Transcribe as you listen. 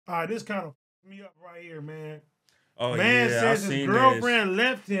All right, this kind of me up right here, man. Oh, man yeah, says his girlfriend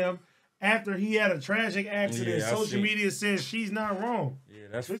left him after he had a tragic accident. Yeah, Social media says she's not wrong. Yeah,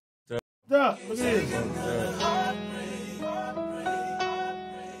 that's fucked up. Look at this.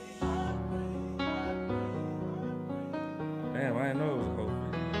 Damn, I didn't know it was a whole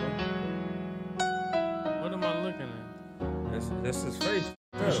video. What am I looking at? That's his face.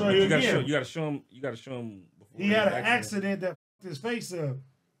 I'll show you again. You gotta show him. You gotta show him. He had an accident that fucked his face up.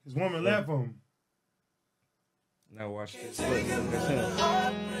 His woman left him. Now watch this. Look, that's him.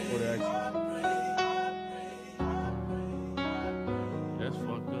 Before the accident. That's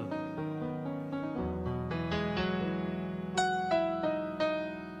fucked up.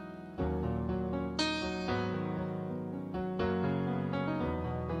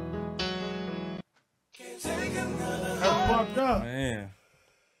 That's fucked up. Man.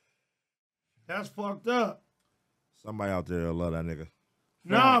 That's fucked up. Somebody out there love that nigga.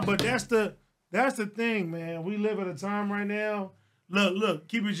 Nah, but that's the thing, man. We live at a time right now. Look,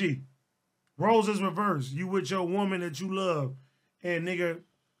 keep it G. Roles is reversed. You with your woman that you love, and nigga,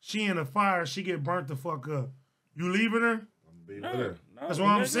 she in a fire, she get burnt the fuck up. You leaving her? No, that's what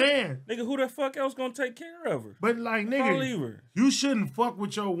I'm saying. Nigga, who the fuck else gonna take care of her? But like, nigga, you shouldn't fuck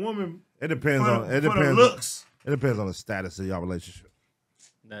with your woman. It depends on the looks. It depends on the status of y'all relationship.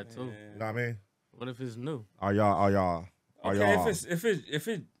 That too. You know what I mean? What if it's new? Are y'all if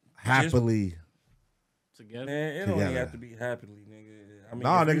it happily together? Man, it don't even have to be happily, nigga. I mean,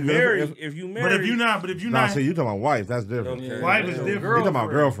 nah, if you nigga, married, if you married, but if you not, see, you talking about wife? That's different. Okay. Wife is different. You talking about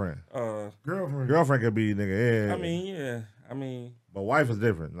girlfriend? Girlfriend could be nigga. Yeah. I mean, but wife is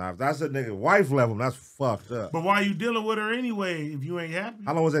different. Now, if that's a nigga wife level, that's fucked up. But why you dealing with her anyway if you ain't happy?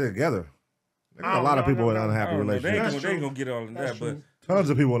 How long was they together? There's a lot of people in unhappy relationships. They ain't gonna get all in that, but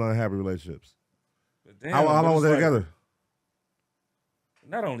tons of people in unhappy relationships. Damn, how long was they together?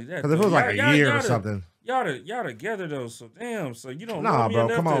 Not only that, because if it was like a year or something. Y'all together though, so damn. So you don't. Nah, love me bro.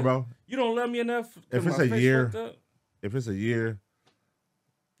 enough Come on, bro. You don't love me enough. If it's a year,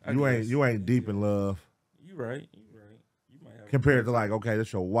 you ain't deep in love. You right. You might have compared to like, okay,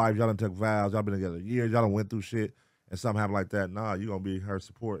 this your wife. Y'all done took vows. Y'all been together years. Y'all done went through shit, and something happened like that. Nah, you gonna be her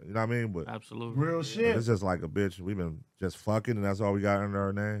support. You know what I mean? But absolutely real shit. It's just like a bitch. We've been just fucking, and that's all we got under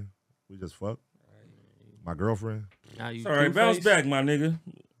our name. We just fuck. My girlfriend. All right, bounce back, my nigga.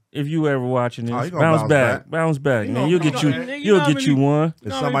 If you ever watching this, bounce back, man. You'll get you one.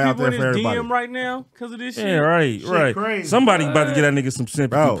 There's somebody out there for everybody. DM right now because of this shit. Yeah, right. Crazy. Somebody about to get that nigga some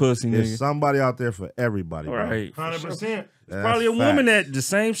sympathy, pussy, nigga. There's somebody out there for everybody, bro. Right, 100%. It's probably a woman that the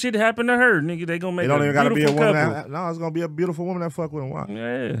same shit happened to her, nigga. They gonna make. It don't even gotta be a woman. No, it's gonna be a beautiful woman that fuck with him. Why?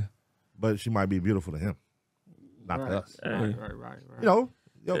 Yeah, but she might be beautiful to him, not to us. Right. You know.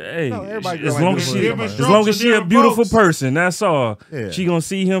 Everybody as long as she a beautiful person, that's all. Yeah. She gonna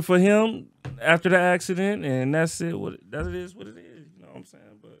see him for him after the accident, and that's it. That it is what it is. You know what I'm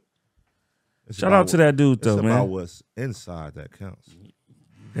saying? But shout out to that dude though, man. It's about what's inside that counts.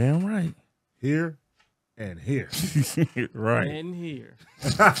 Damn right. Here and here. Right. And here.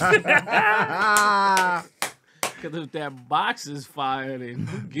 Because if that box is fired, then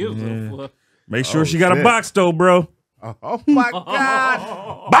who gives a fuck? Make sure she got a box though, bro. Oh my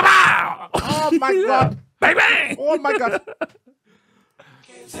God! Bye-bye! Oh my God! Bang bang! Oh my God!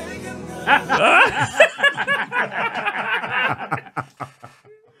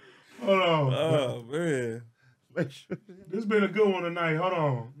 Hold on. Oh man! This been a good one tonight. Hold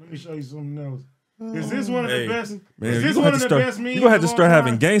on. Let me show you something else. Is this one of the best? Man, is this one of the best memes? You gonna have to start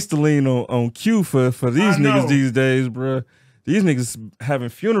having gangster lean on cue for these niggas these days, bro. These niggas having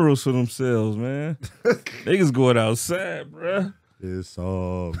funerals for themselves, man. Niggas going outside, bro. This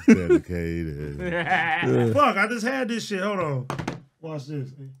song's dedicated. Fuck, I just had this shit. Hold on. Watch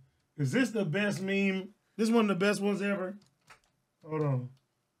this. Is this the best meme? This one of the best ones ever? Hold on.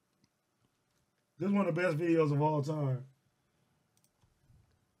 This is one of the best videos of all time.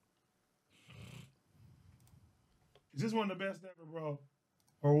 Is this one of the best ever, bro?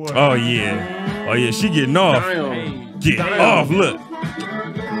 Or what? Oh yeah. Oh yeah, she getting off. Damn. Get off, look.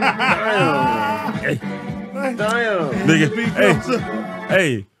 Hey. Damn. Nigga,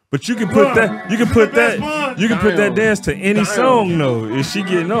 hey, but you can put that, you can put that dance to any song though. Is she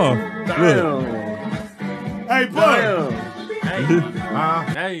getting off? Look. Hey, Bud.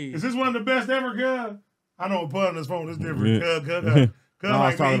 Hey. Is this one of the best ever, girl? I know Bud on his phone is different. No, I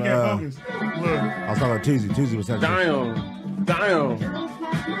was talking to Teezy. Teezy was saying Damn.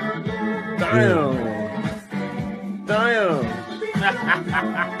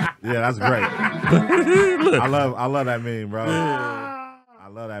 Yeah, that's great. I love that meme, bro. I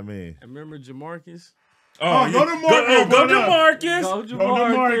love that meme. Remember Jamarcus? Oh, go to Marcus. Go to Marcus. Go to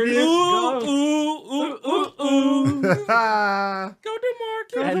Marcus. Ooh. Go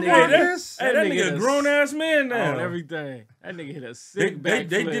to Marcus. Hey, that nigga a grown ass man now. On everything. That nigga hit a sick backflip.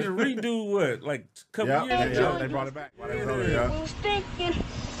 They did a redo, what, like a couple years ago? They brought it back. Look.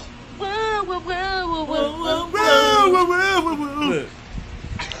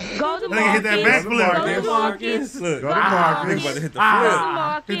 Go to Nigga hit that backflip. Go to Marcus. Look. Go to Marcus. Nigga about to hit the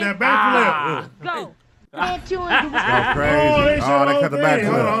flip. Hit that backflip. Go. Go crazy. Oh, they cut the backflip.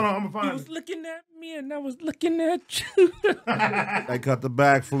 Hold on, I'm gonna You find was it. looking at me and I was looking at you. They cut the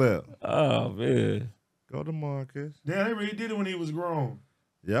backflip. Oh, man. Go to Marcus. Yeah, they really did it when he was grown.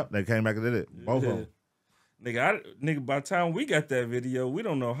 Yep, they came back and did it. Both of them. Nigga, by the time we got that video, we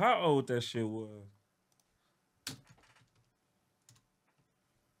don't know how old that shit was.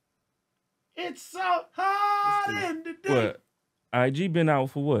 It's so hard in the day. What? IG been out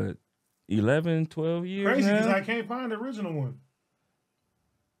for what? 11, 12 years Crazy because now? I can't find the original one.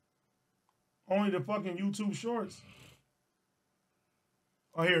 Only the fucking YouTube shorts.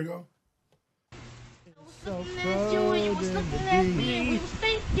 Oh, here we go. So cold you was looking at me and we was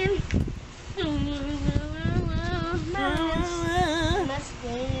thinking.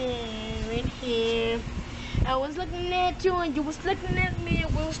 In here. I was looking at you and you was looking at me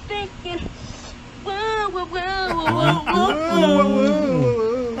and we was thinking.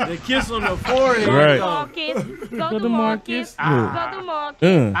 The kiss on the forehead. Right. Marcus, go to Marcus. Go to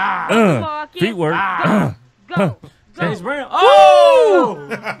Marcus. Feet work. Go. James Brown. Oh!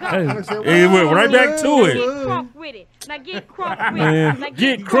 It went right back to it. Get crunk with it. Now get crunk with Man, it. Now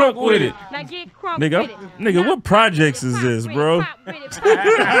get crunk with it. Now get crunk with it. Nigga, what projects is this, bro?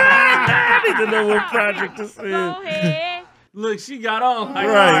 I need to know what project this is. Go ahead. Look, she got on. Like,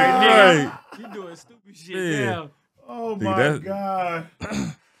 Right. She doing stupid shit Yeah. now. Oh Dude, my God.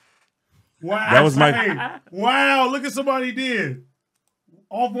 Wow. That was my- Hey, wow, look at somebody did.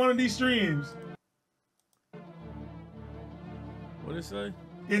 Off one of these streams. What it say?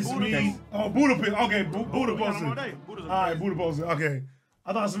 It's me. Oh, Buddha posted. Okay, Buddha posted. All right, Buddha posted. Okay.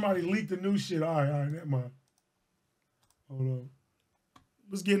 I thought somebody leaked the new shit. All right, never mind. Hold on.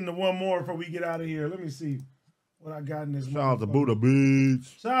 Let's get into one more before we get out of here. Let me see what I got in this. Shout out to Buddha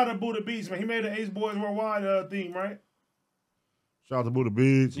Beach. Shout out to Buddha Beach, man. He made the Ace Boys Worldwide theme, right? Shout out to Buddha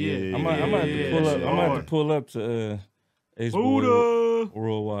Beach. Yeah. I'm gonna have to pull up to Ace Boy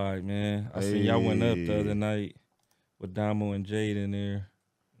Worldwide, man. I seen y'all went up the other night with Damo and Jade in there.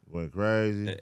 Went crazy.